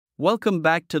Welcome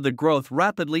back to the Growth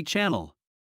Rapidly channel.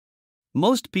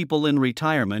 Most people in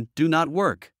retirement do not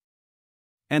work.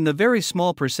 And the very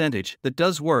small percentage that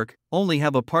does work only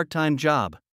have a part-time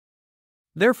job.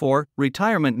 Therefore,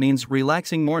 retirement means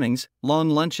relaxing mornings, long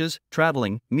lunches,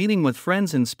 traveling, meeting with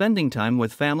friends and spending time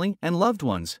with family and loved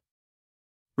ones.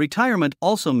 Retirement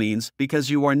also means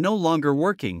because you are no longer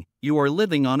working, you are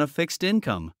living on a fixed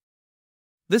income.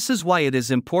 This is why it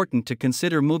is important to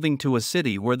consider moving to a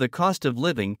city where the cost of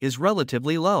living is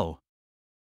relatively low.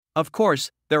 Of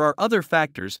course, there are other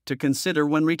factors to consider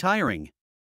when retiring.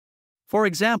 For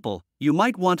example, you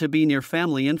might want to be near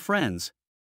family and friends.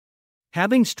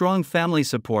 Having strong family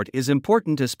support is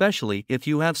important, especially if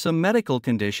you have some medical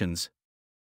conditions.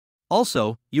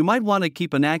 Also, you might want to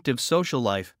keep an active social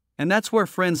life, and that's where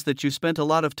friends that you spent a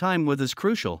lot of time with is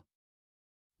crucial.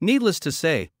 Needless to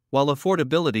say, while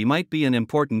affordability might be an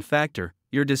important factor,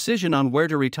 your decision on where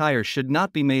to retire should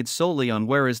not be made solely on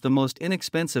where is the most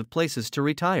inexpensive places to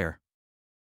retire.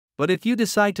 But if you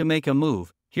decide to make a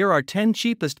move, here are 10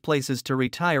 cheapest places to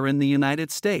retire in the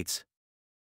United States.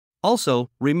 Also,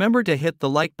 remember to hit the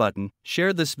like button,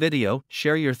 share this video,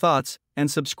 share your thoughts,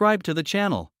 and subscribe to the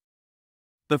channel.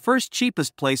 The first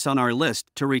cheapest place on our list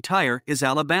to retire is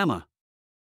Alabama.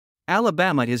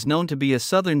 Alabama is known to be a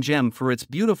southern gem for its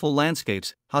beautiful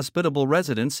landscapes, hospitable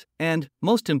residents, and,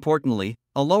 most importantly,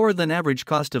 a lower than average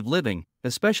cost of living,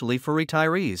 especially for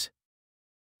retirees.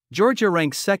 Georgia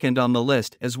ranks second on the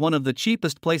list as one of the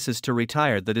cheapest places to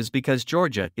retire. That is because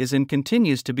Georgia is and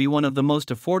continues to be one of the most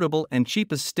affordable and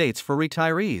cheapest states for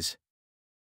retirees.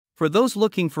 For those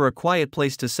looking for a quiet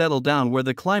place to settle down where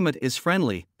the climate is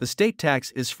friendly, the state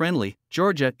tax is friendly,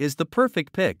 Georgia is the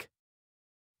perfect pick.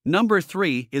 Number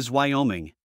 3 is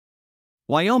Wyoming.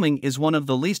 Wyoming is one of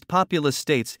the least populous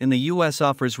states in the U.S.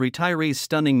 Offers retirees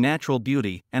stunning natural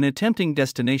beauty and a tempting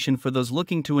destination for those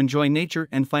looking to enjoy nature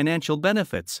and financial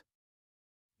benefits.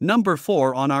 Number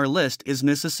 4 on our list is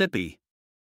Mississippi.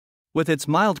 With its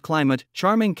mild climate,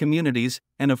 charming communities,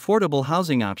 and affordable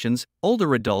housing options,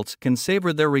 older adults can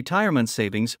savor their retirement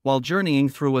savings while journeying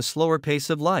through a slower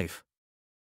pace of life.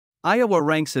 Iowa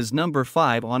ranks as number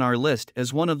 5 on our list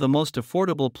as one of the most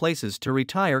affordable places to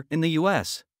retire in the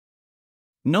U.S.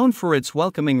 Known for its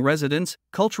welcoming residents,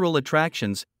 cultural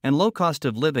attractions, and low cost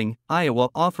of living, Iowa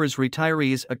offers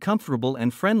retirees a comfortable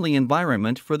and friendly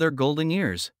environment for their golden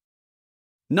years.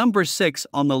 Number 6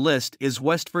 on the list is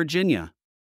West Virginia.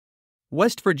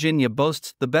 West Virginia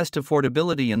boasts the best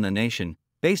affordability in the nation,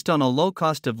 based on a low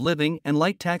cost of living and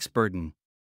light tax burden.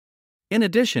 In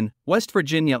addition, West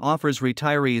Virginia offers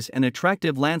retirees an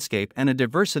attractive landscape and a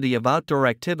diversity of outdoor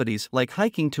activities like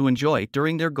hiking to enjoy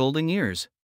during their golden years.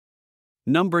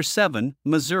 Number 7,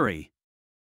 Missouri.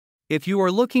 If you are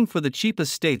looking for the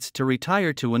cheapest states to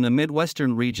retire to in the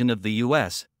Midwestern region of the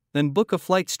U.S., then book a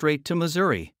flight straight to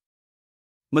Missouri.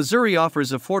 Missouri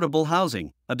offers affordable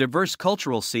housing, a diverse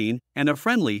cultural scene, and a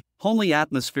friendly, homely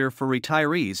atmosphere for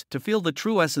retirees to feel the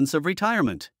true essence of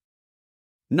retirement.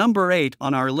 Number 8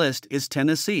 on our list is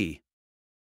Tennessee.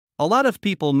 A lot of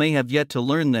people may have yet to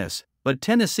learn this, but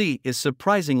Tennessee is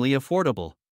surprisingly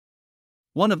affordable.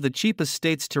 One of the cheapest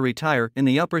states to retire in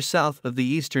the upper south of the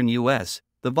eastern U.S.,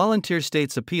 the Volunteer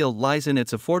State's appeal lies in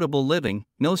its affordable living,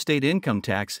 no state income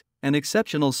tax, and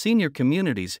exceptional senior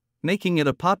communities, making it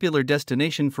a popular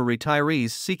destination for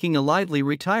retirees seeking a lively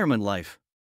retirement life.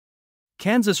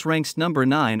 Kansas ranks number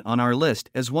 9 on our list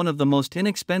as one of the most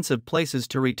inexpensive places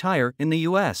to retire in the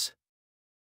U.S.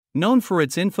 Known for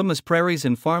its infamous prairies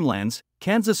and farmlands,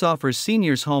 Kansas offers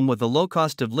seniors home with a low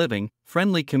cost of living,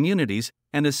 friendly communities,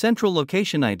 and a central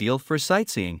location ideal for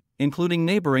sightseeing, including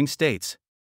neighboring states.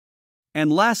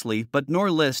 And lastly but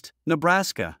not least,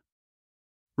 Nebraska.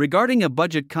 Regarding a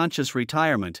budget-conscious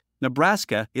retirement,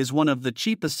 Nebraska is one of the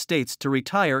cheapest states to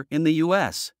retire in the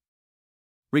U.S.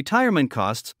 Retirement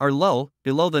costs are low,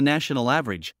 below the national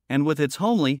average, and with its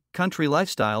homely, country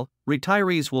lifestyle,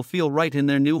 retirees will feel right in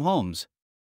their new homes.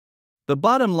 The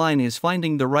bottom line is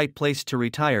finding the right place to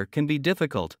retire can be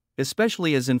difficult,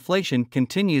 especially as inflation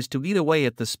continues to eat away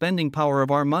at the spending power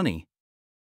of our money.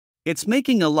 It's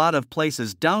making a lot of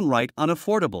places downright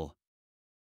unaffordable.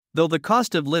 Though the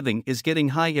cost of living is getting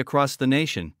high across the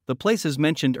nation, the places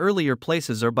mentioned earlier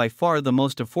places are by far the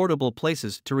most affordable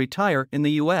places to retire in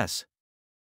the U.S.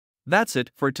 That's it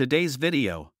for today's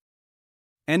video.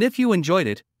 And if you enjoyed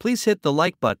it, please hit the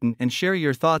like button and share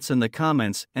your thoughts in the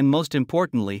comments, and most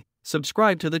importantly,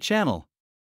 subscribe to the channel.